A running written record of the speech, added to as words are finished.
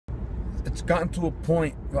it's gotten to a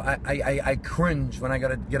point where I cringe when I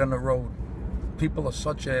gotta get on the road. People are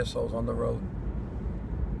such assholes on the road.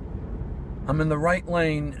 I'm in the right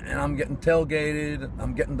lane and I'm getting tailgated.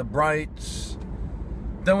 I'm getting the brights.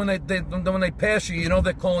 Then when they pass you, you know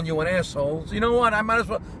they're calling you an asshole. So you know what? I might as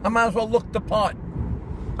well look the part.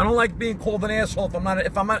 I don't like being called an asshole. If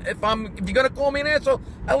you're gonna call me an asshole,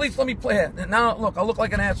 at least let me play it. Now look, I look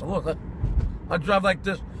like an asshole. Look, I drive like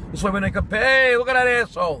this. This way when they come, hey, look at that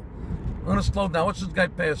asshole. I'm gonna slow down. Watch this guy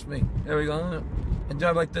pass me. There we go. I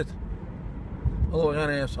drive like this. Oh, look, I got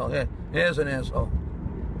an asshole. Yeah, here's an asshole.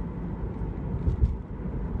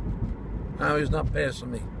 Now he's not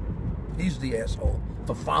passing me. He's the asshole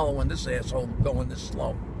for following this asshole going this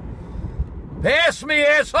slow. Pass me,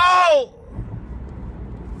 asshole!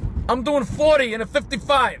 I'm doing 40 in a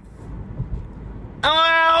 55.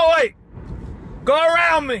 Ow, wait! Go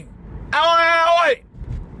around me! Ow, wait!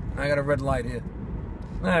 I got a red light here.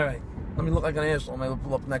 All right, let me look like an asshole. Maybe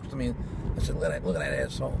pull up next to me. I said, look at that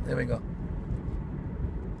asshole. There we go.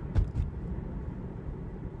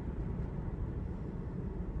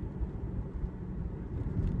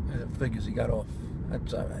 Figures he got off.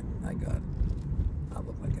 That's all right. I got it. I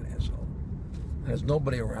look like an asshole. There's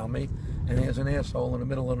nobody around me, and there's an asshole in the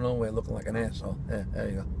middle of nowhere looking like an asshole. There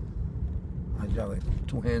you go. I got like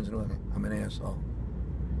 2 hands in it. I'm an asshole.